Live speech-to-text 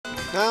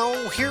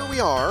Now, here we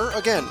are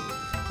again.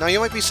 Now, you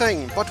might be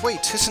saying, but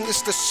wait, isn't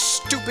this the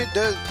stupid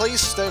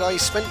place that I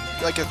spent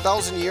like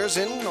 1,000 years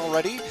in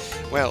already?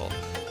 Well,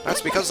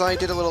 that's because I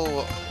did a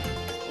little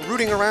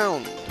rooting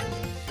around.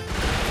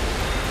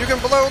 You can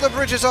blow the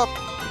bridges up!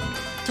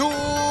 Who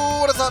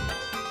would have thought?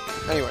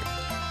 Anyway.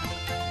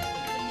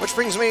 Which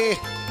brings me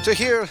to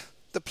here,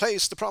 the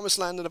place, the promised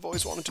land that I've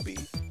always wanted to be.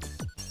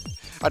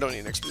 I don't need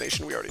an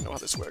explanation, we already know how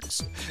this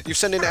works. You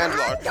send in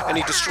Andlar, and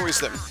he destroys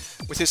them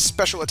with his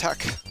special attack.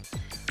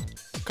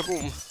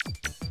 Kaboom.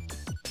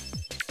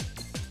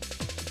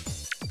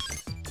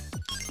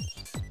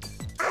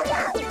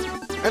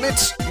 And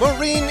it's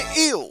Marine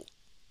Eel!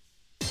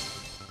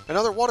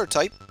 Another water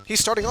type. He's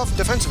starting off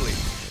defensively.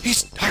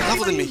 He's higher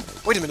level than me.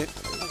 Wait a minute.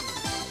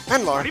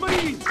 Andlar.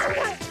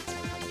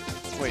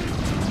 Wait.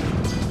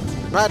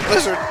 Mad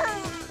Blizzard.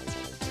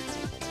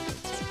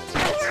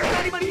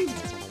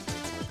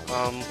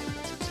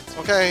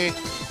 Okay.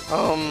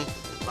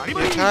 He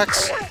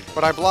attacks,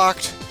 but I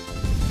blocked.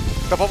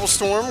 The Bubble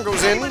Storm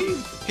goes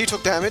in. He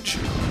took damage.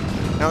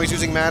 Now he's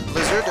using Mad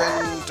Blizzard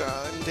and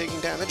I'm taking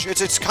damage.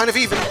 It's kind of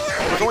even.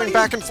 We're going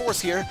back and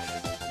forth here.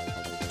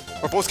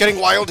 We're both getting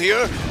wild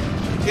here.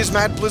 His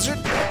Mad Blizzard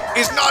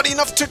is not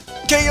enough to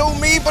KO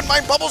me, but my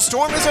Bubble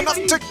Storm is enough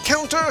to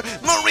counter.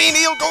 Marine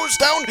Eel goes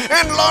down.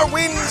 Andlar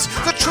wins.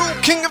 The true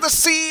king of the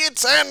sea.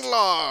 It's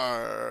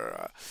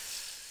Andlar.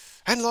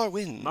 Andlar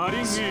wins.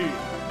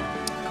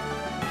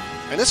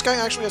 And this guy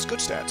actually has good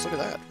stats. Look at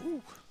that.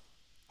 Ooh.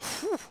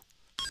 Whew.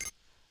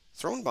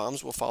 Thrown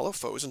bombs will follow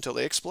foes until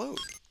they explode.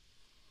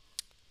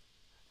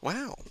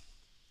 Wow.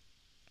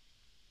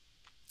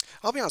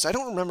 I'll be honest, I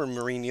don't remember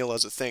Marine Eel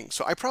as a thing,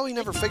 so I probably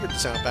never figured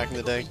this out back in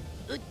the day.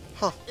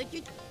 Huh.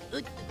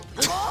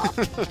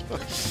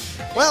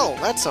 Well,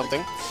 that's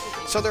something.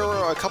 So there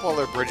were a couple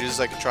other bridges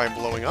I could try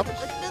blowing up.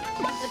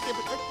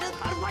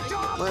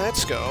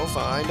 Let's go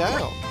find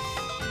out.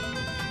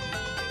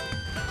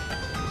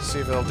 See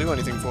if it'll do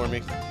anything for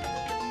me.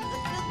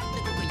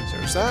 So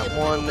there's that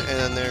one, and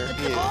then there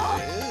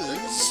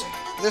is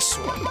this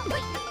one.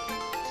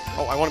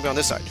 Oh, I want to be on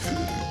this side.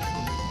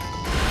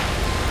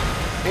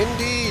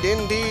 Indeed,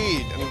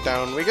 indeed. And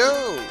down we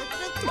go.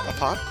 A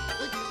pot?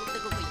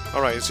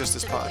 Alright, it's just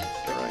this pot.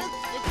 You're right.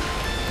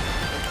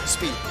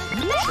 Speed.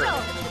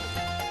 Sure.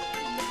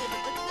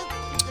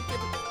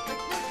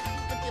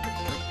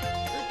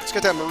 Let's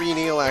get that Marine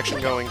Eel action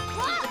going.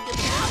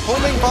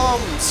 Homing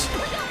bombs!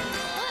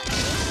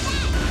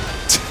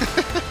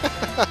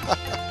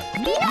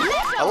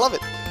 I love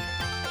it.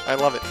 I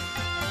love it.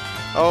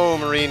 Oh,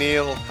 Marine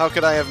Eel, how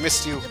could I have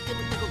missed you?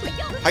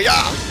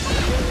 Hiya!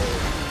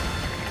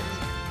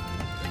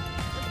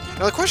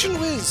 Now the question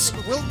is,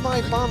 will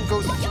my bomb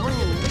go through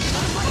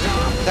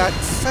that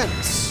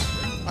fence?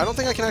 I don't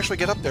think I can actually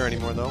get up there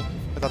anymore, though,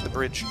 without the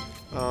bridge.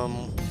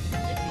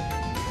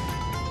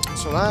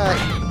 So that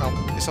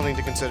is something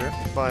to consider,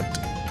 but...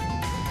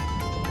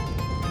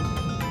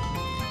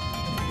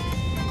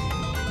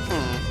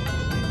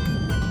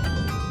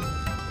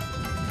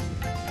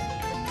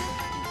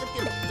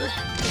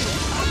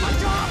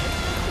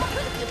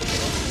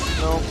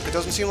 No, it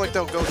doesn't seem like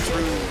they'll go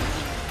through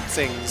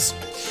things.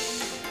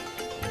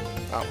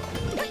 Oh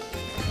well.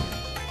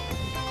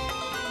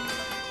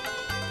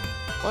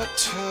 But,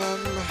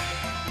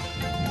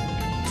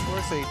 it's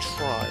worth a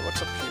try.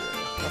 What's up here?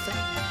 Nothing?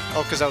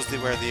 Oh, because that was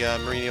where the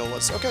Marine Eel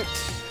was. Okay.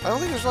 I don't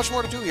think there's much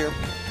more to do here.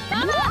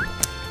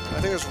 I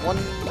think there's one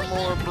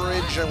more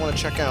bridge I want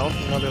to check out,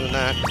 and other than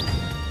that...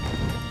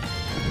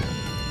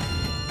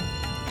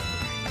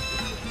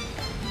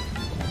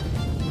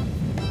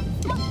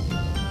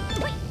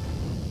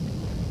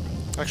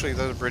 Actually,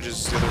 the other bridge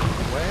is the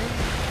other way.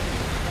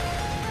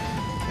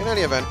 In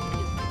any event.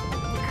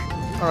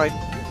 Alright,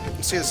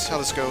 let's see how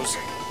this goes.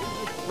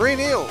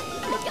 Marine Eel!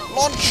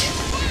 Launch!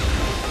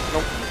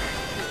 Nope.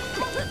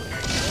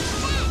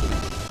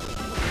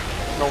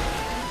 Nope.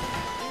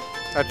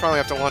 I'd probably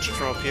have to launch it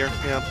from up here.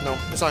 Yeah, no,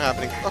 it's not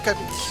happening. Okay.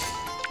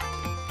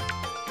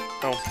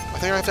 Oh, I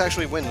think I have to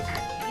actually win.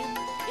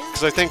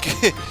 Because I think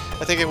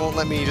it won't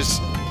let me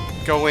just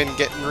go in,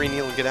 get Marine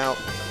Eel, and get out.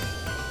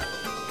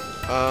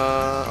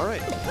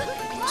 Alright.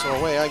 So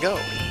away I go.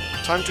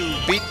 Time to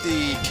beat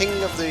the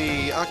king of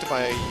the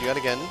octopi yet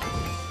again.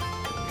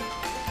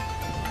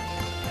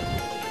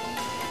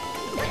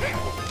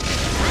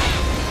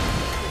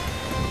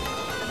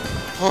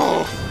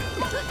 Oh!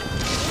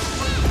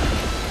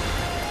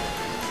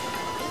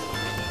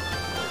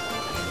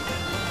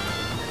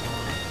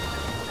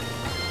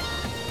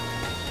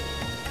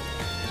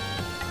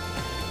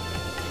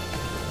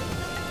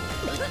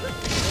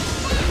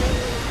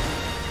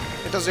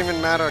 It doesn't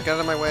even matter. Get out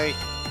of my way.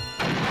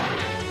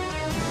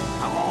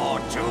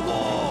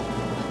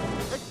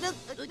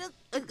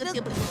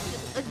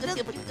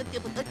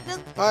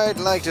 I'd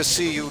like to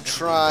see you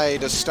try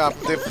to stop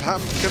the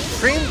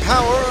supreme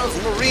power of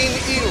Marine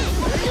Eel.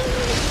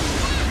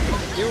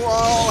 You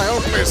are all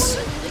helpless.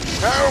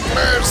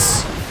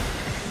 Helpless!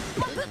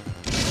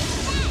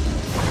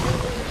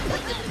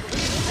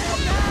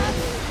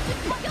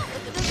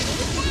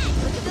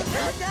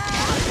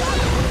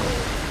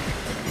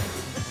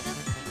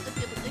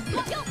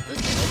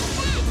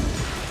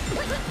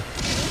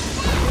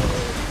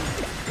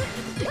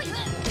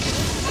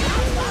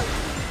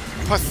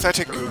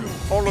 Pathetic,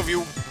 all of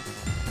you.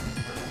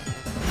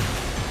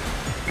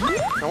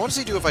 Now, what does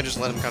he do if I just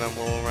let him kind of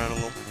roll around a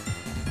little?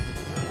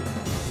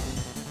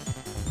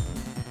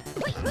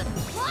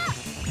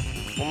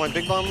 Will my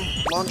big bomb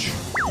launch?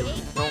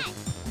 No.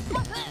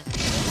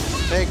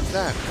 Take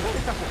that.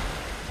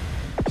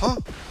 Huh?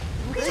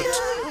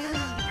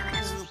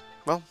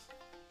 Well,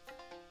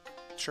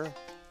 sure.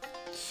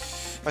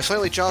 I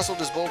slightly jostled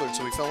his boulder,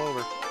 so he fell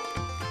over.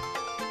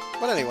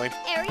 But anyway.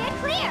 Area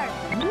clear.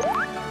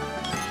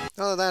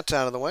 Now that that's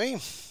out of the way,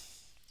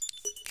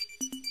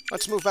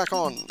 let's move back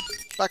on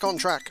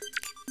track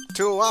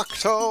to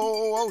Octo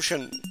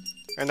Ocean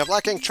and the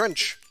Black Ink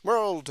Trench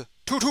World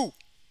 2-2.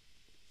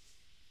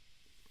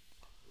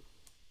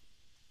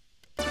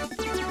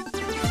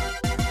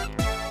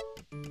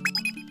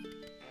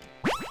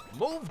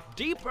 Move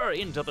deeper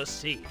into the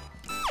sea.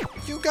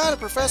 You got it,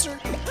 Professor.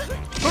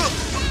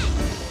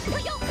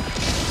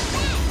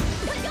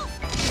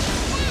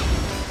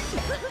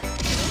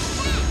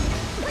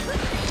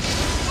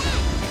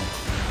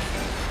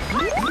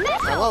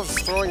 I love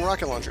throwing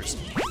rocket launchers.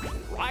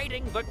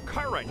 Riding the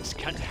currents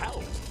can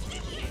help.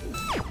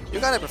 You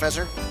got it,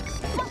 Professor.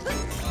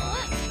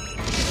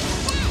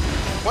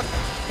 What?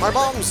 My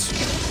bombs!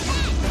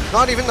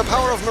 Not even the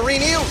power of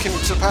marine eel can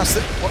surpass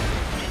it. What?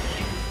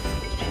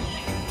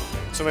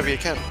 So maybe it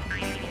can.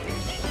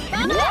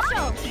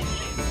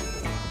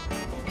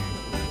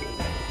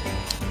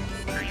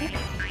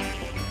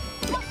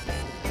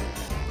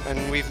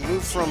 And we've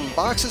moved from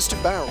boxes to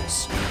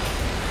barrels.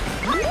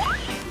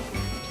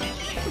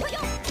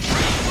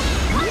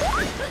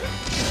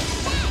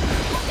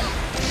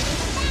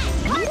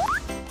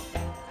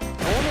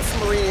 I wonder if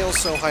marine eel's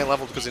so high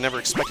level because they never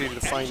expected you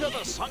to find Enter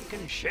the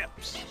sunken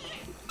ships.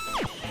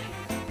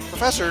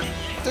 Professor,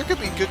 there could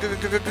be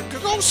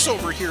ghosts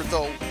over here,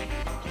 though.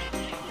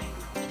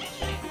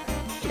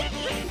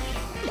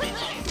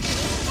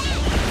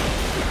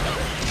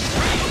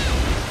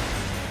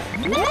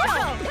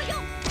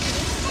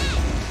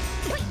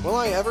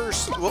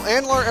 Will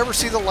Anlar ever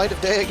see the light of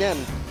day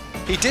again?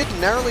 He did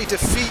narrowly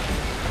defeat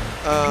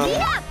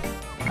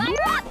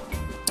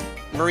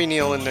marine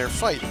eel in their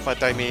fight,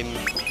 but I mean...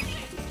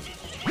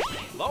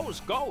 Those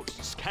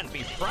ghosts can be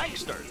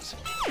pranksters.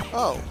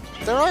 Oh,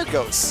 there are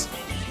ghosts.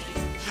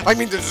 I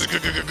mean, there's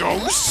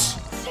ghosts?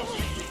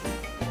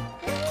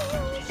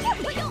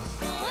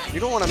 You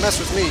don't want to mess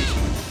with me.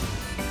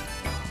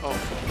 Oh.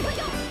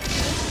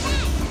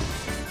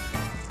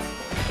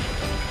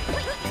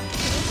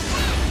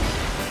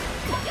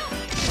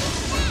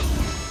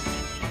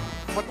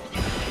 What?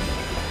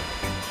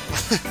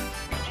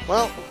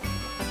 Well,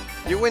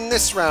 you win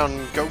this round,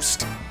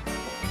 ghost.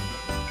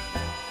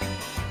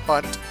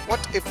 But what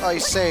if I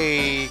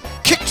say,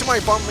 kicked my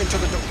bum into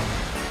the door?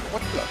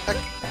 What the heck?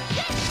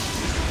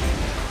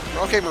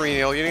 Okay, marine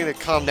eel, you need to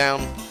calm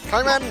down.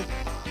 Kaiman!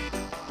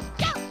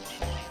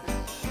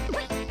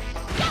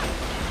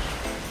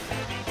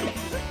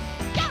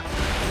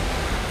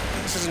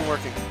 This isn't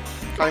working.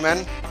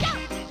 Kaiman?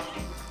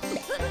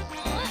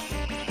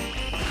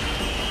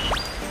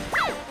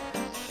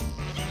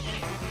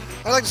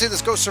 I'd like to see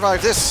this ghost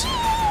survive this.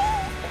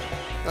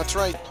 That's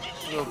right,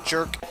 you little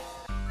jerk.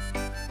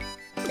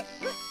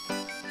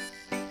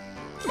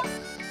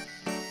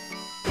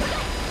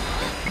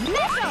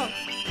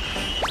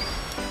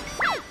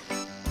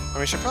 I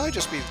mean, I should probably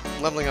just be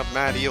leveling up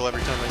Mad Eel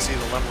every time I see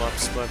the level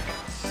ups, but...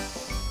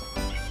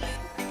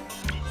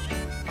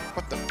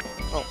 What the...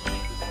 Oh.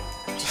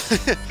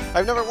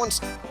 I've never once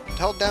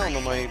held down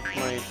on my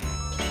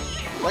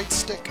right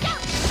stick.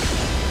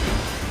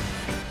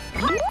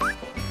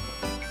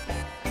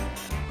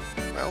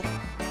 Well...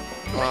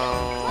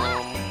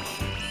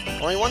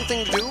 only one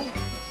thing to do.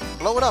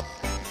 Blow it up.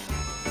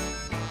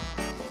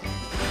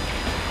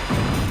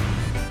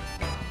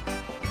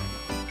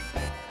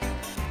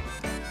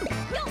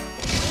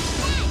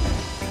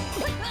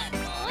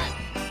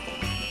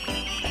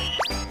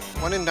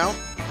 When in doubt,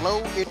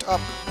 blow it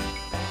up.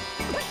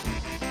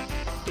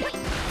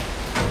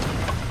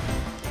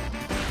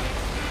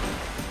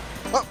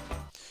 Oh!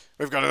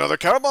 We've got another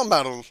Carabomb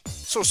battle!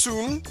 So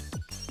soon?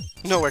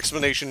 No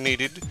explanation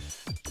needed.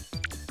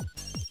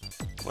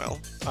 Well,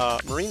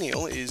 Marine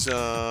Eel is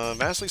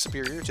vastly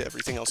superior to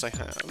everything else I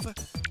have.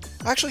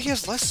 Actually, he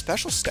has less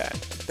special stat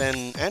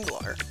than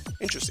Andlar.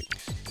 Interesting.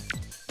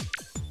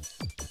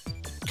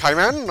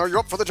 Kaiman, are you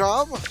up for the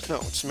job? No,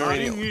 it's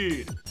Marine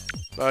Eel.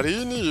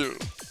 Marine Eel.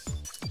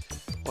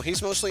 Well,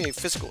 he's mostly a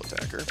physical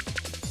attacker.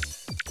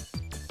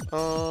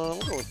 We'll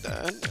go with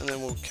that, and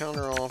then we'll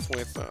counter off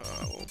with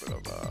a little bit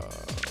of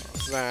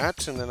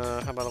that, and then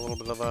how about a little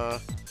bit of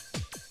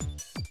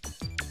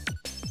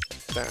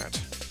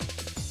that.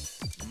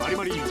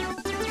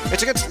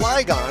 It's against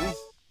Ligon.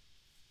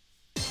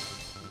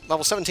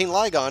 Level 17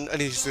 Ligon,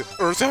 and he's the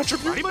Earth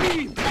attribute.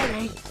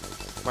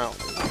 Wow.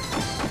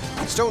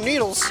 Stone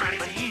Needles,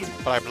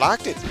 but I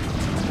blocked it.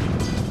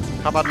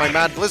 How about my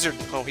Mad Blizzard?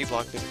 Oh, he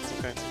blocked it.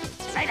 Okay.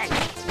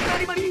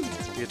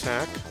 The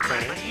attack.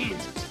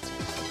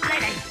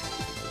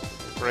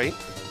 Okay.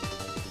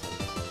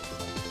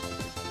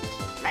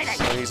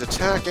 So he's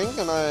attacking,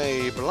 and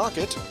I block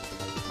it.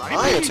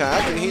 I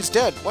attack, and he's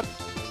dead. What?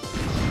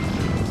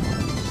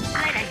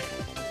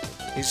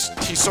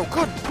 He's so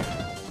good.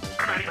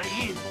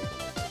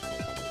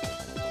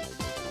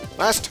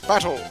 Last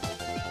battle.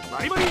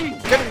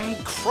 Getting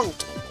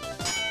crunked.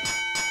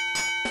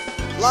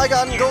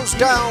 Ligon goes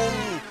down.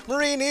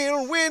 Marine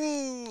Eel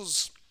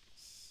wins.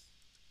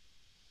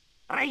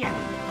 Alright,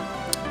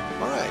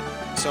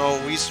 so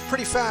he's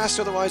pretty fast,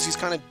 otherwise he's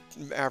kind of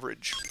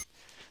average.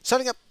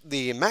 Setting up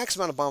the max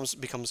amount of bombs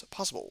becomes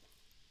possible.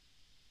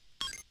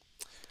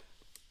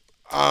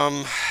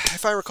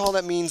 If I recall,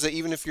 that means that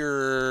even if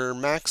your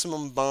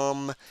maximum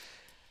bomb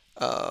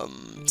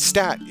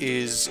stat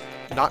is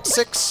not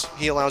 6,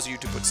 he allows you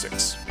to put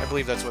 6. I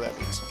believe that's what that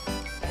means.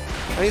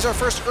 And he's our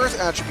first Earth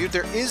attribute.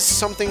 There is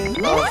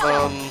something of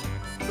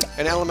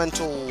an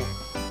elemental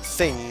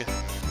thing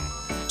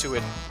to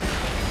it.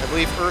 I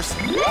believe Earth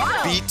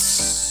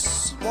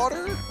beats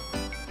water?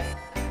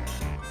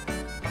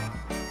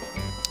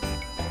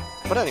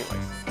 But anyway.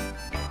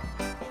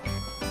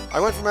 I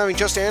went from having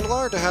just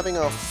Andlar to having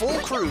a full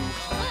crew.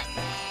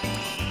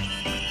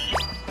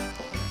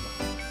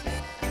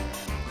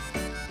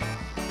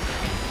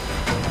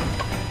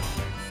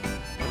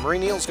 The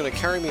Marine Eel's gonna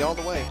carry me all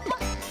the way.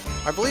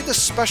 I believe the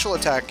special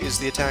attack is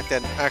the attack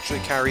that actually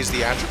carries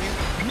the attribute.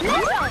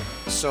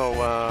 So,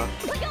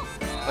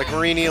 like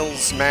Marine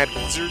Eel's Mad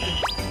Blizzard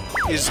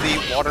is the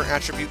water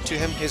attribute to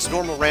him. His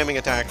normal ramming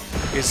attack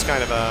is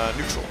kind of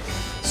neutral.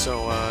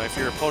 So if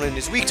your opponent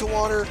is weak to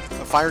water,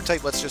 a fire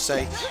type, let's just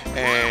say,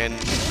 and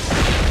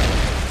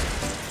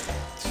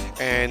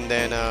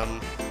then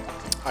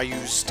I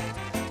used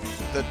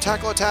the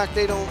tackle attack,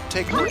 they don't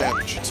take more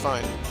damage. It's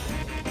fine.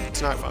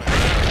 It's not fine.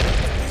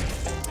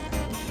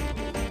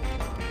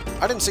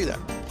 I didn't see that.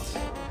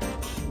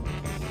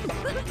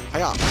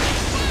 Hiya.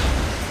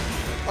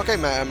 Okay,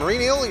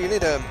 Marine Eel, you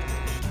need to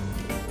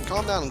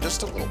calm down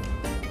just a little.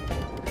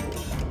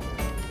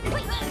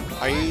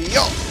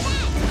 Hiya!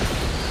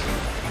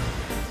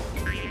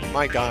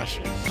 My gosh.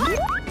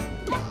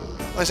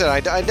 Like I said,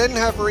 I didn't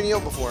have Marine Eel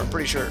before, I'm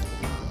pretty sure.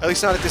 At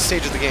least not at this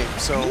stage of the game,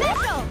 so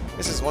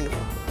this is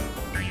wonderful.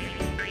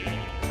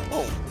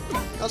 Oh,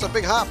 that was a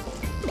big hop.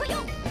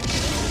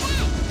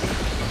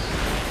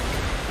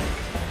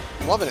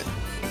 Loving it.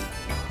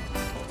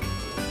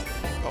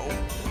 Oh,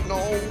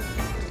 no.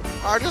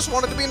 I just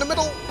wanted to be in the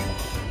middle.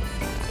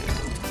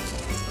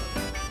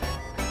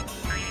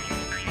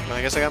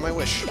 I guess I got my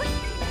wish.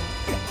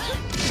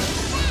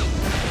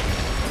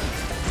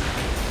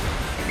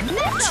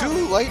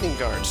 Two lightning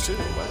guards, too.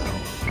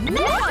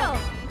 Wow.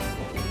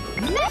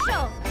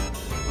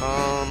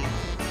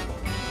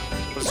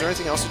 Was there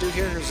anything else to do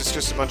here, or is this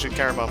just a bunch of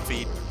Carabomb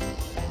feet?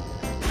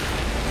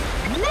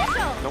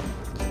 Nope.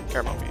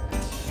 Carabomb feet.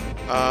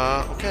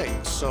 Okay,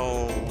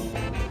 so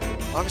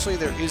obviously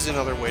there is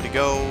another way to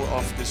go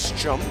off this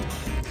jump,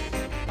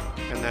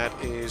 and that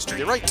is to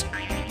the right.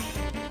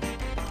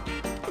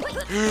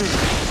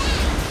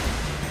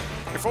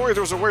 If only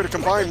there was a way to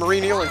combine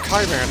Marine Eel and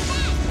Kaiman.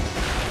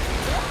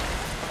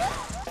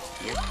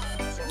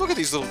 Look at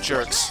these little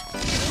jerks.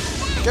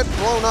 Get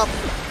blown up.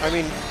 I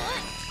mean,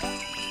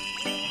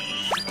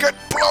 get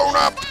blown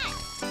up!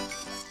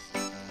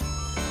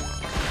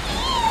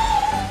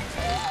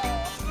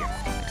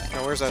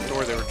 Now, where's that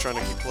door they were trying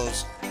to keep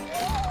closed?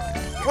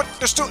 What?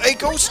 There's still a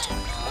ghost?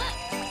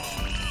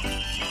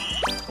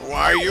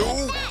 Why you?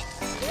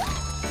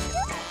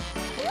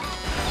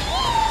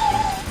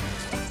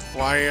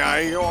 Why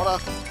I oughta?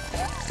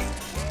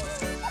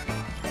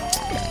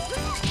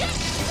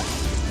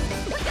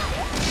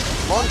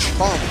 Launch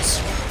bombs.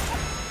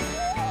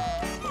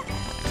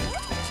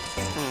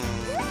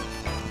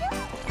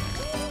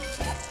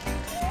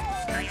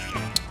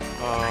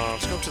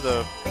 Let's go to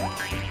the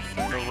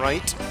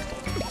right.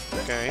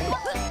 Okay.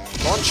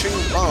 Launching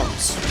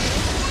bombs.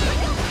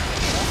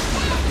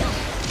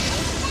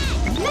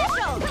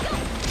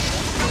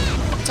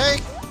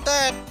 Take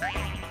that.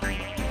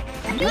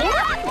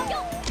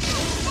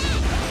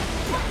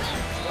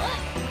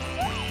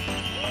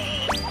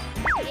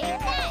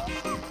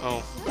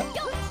 Oh.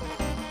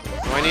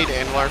 Do I need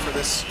Andlar for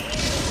this?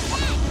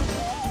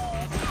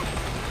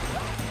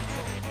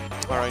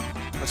 Alright,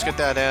 let's get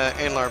that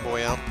Andlar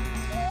boy out.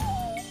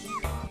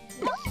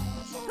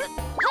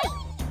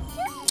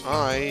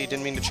 I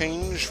didn't mean to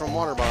change from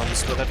water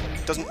bombs, but that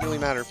doesn't really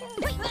matter.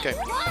 Okay,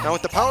 now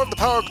with the power of the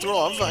power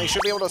glove, I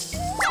should be able to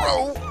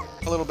throw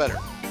a little better.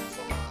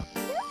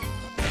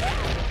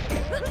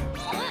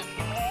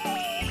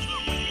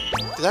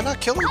 Did that not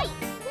kill him?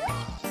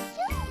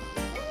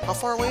 How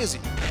far away is he?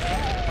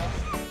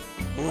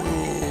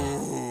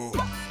 Ooh.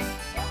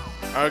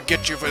 I'll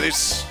get you for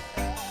this.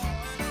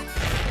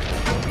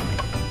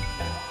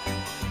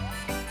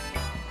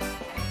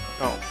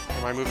 Oh,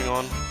 am I moving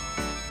on?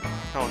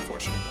 How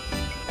unfortunate.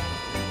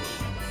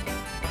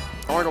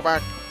 I want to go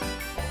back.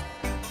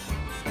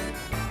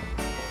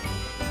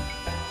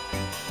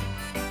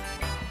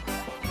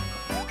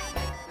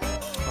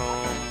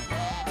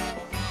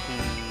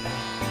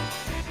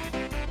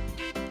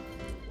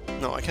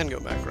 No, I can go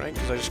back, right?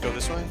 Because I just go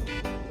this way?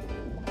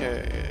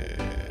 Okay.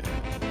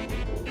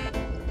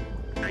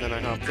 And then I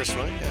hop this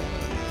way, yeah.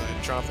 And then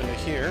I drop into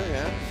here,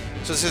 yeah.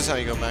 So this is how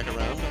you go back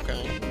around,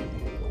 okay.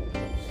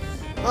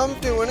 I'm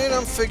doing it,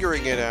 I'm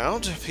figuring it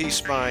out, piece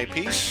by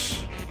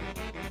piece.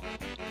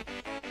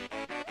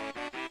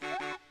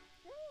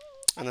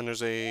 And then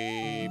there's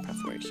a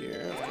pathway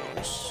here, of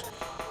course.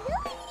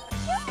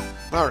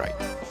 Alright.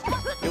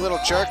 You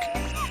little jerk.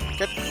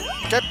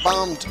 Get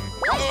bombed.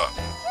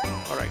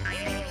 Alright.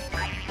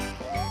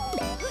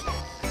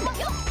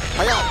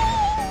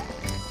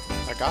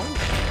 I got him?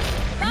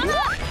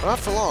 Well, not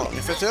for long.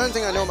 If there's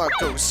anything I know about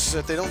ghosts, is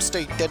that they don't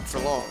stay dead for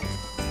long.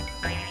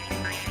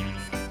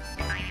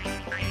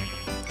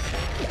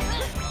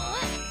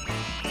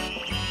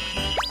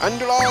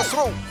 Andula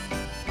throw!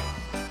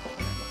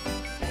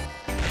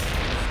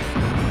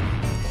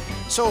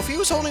 So if he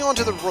was holding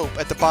onto the rope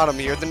at the bottom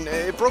here, then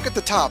it broke at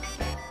the top.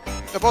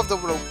 Above the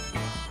rope.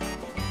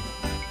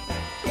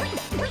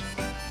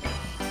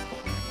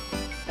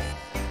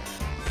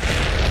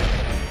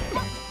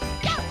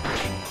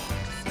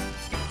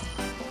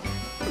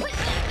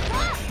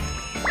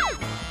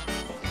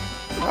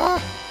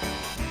 Ah!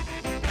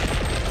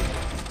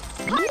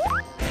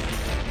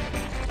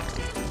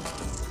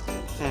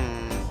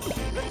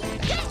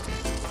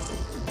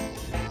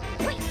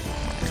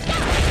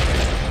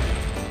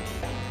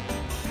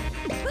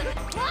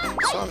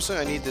 So obviously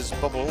I need this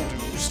bubble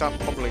to stop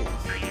bubbling.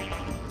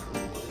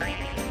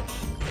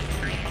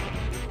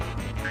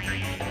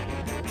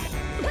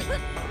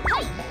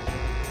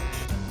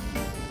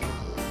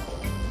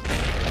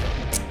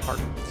 Hard.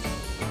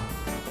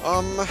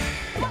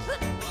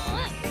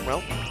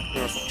 Well, I'm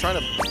gonna try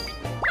to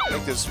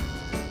make this...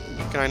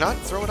 Can I not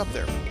throw it up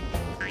there?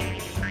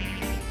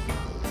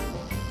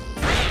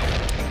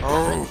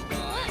 Oh!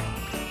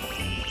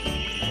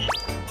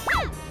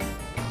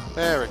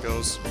 There it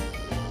goes.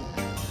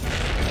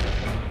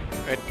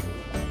 Right.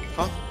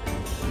 Huh?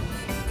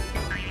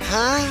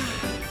 Huh?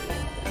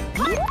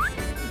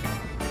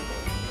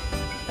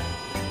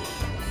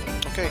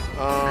 Okay,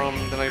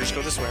 then I just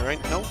go this way,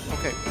 right? No?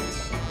 Okay.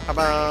 How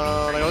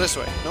about I go this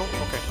way? No?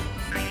 Okay.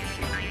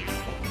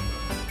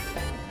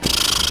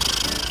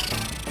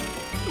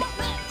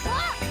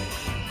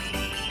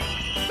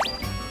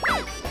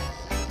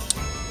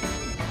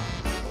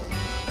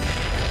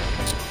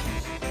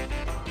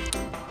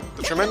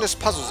 The tremendous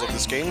puzzles of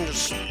this game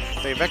just...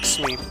 they vex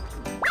me.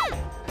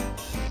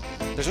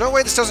 There's no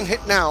way this doesn't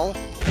hit now.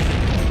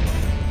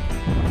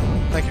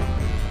 Thank you.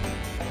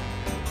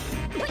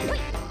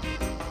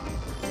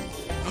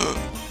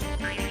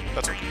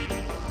 That's okay.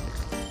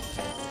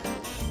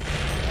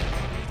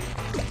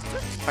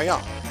 Hiya.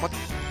 What?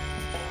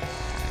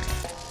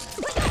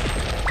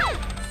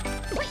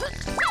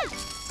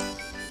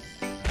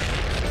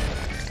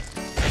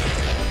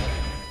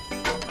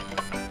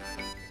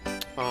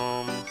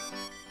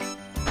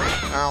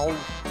 Ow.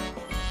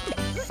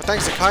 But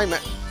thanks to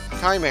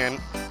Kaiman.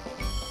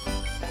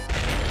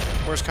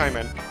 Where's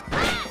Kaiman?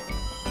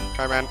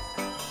 Kaiman.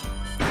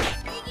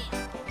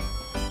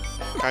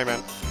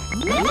 Kaiman.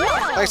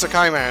 Thanks to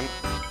Kaiman.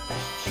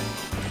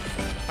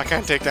 I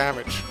can't take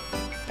damage.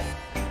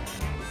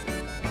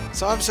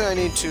 So obviously I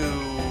need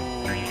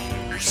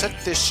to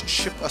set this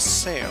ship a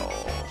sail.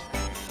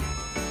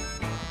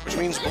 Which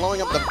means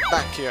blowing up the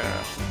back here.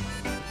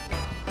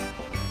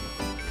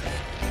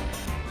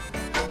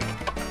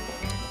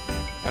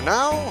 And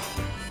now,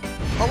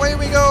 away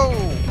we go!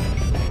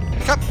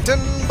 Captain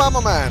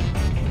Bomberman!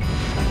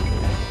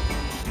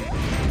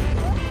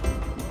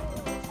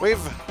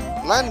 We've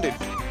landed.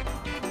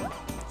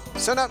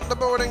 Send out the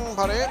boarding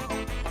party.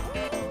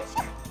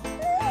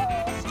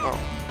 Oh.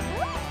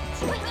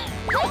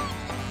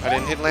 I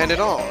didn't hit land at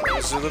all. It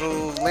was a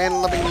little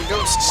land-loving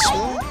ghosts.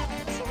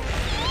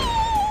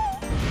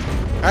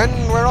 And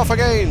we're off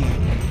again.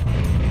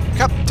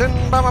 Captain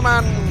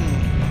Bomberman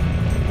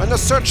and the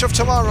search of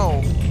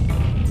tomorrow.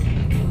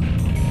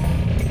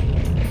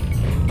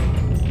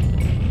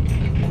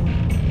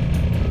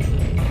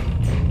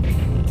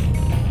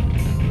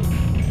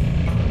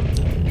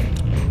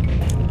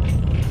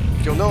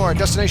 You'll know our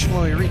destination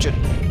when we reach it.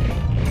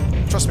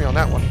 Trust me on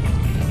that one.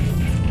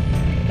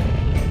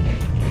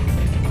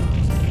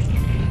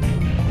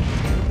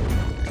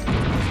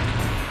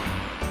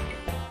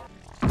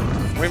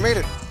 We made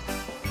it.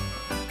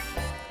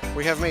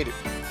 We have made it.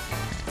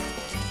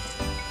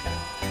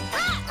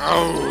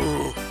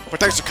 Oh, but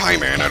thanks to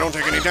Kaiman, I don't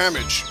take any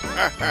damage. Well,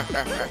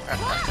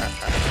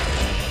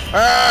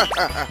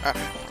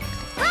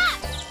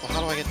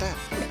 how do I get that?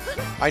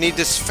 I need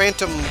this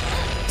phantom,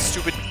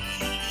 stupid,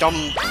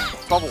 dumb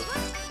bubble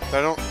that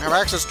I don't have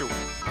access to.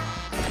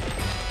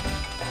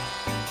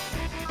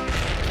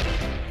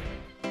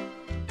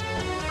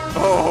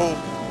 Oh!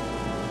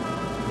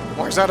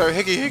 Why is that a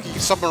Hige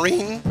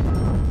submarine?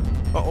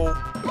 Uh-oh.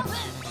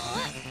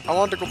 I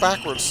want to go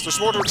backwards. There's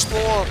more to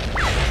explore.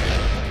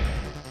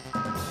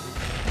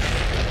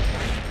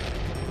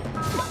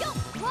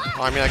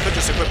 I mean, I could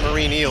just equip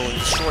Marine Eel and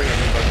destroy him,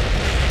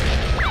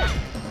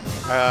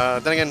 but...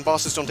 then again,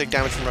 bosses don't take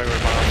damage from regular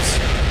bombs.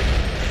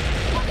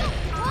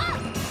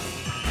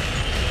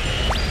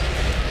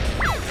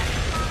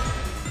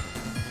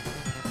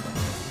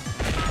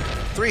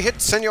 3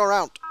 hits and you're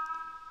out.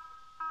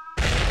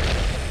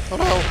 Oh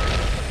no.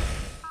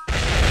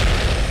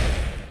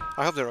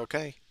 I hope they're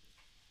okay.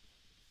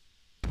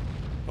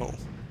 Oh.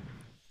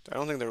 I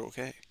don't think they're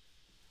okay.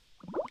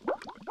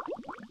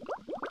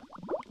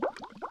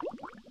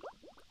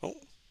 Oh.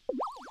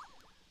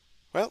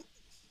 Well,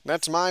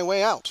 that's my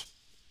way out.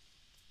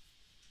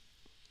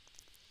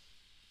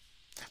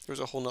 There's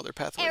a whole nother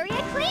pathway.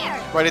 Area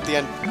clear. Right at the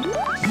end.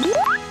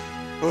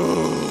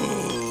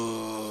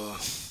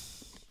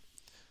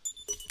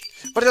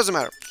 But it doesn't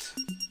matter.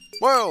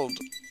 World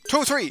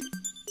 2-3.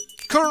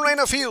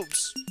 Corona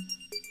Fields.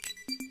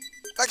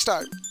 Next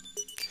time.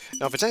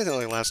 Now, if it's anything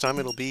like last time,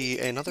 it'll be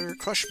another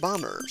Crush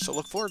Bomber, so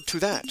look forward to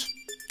that.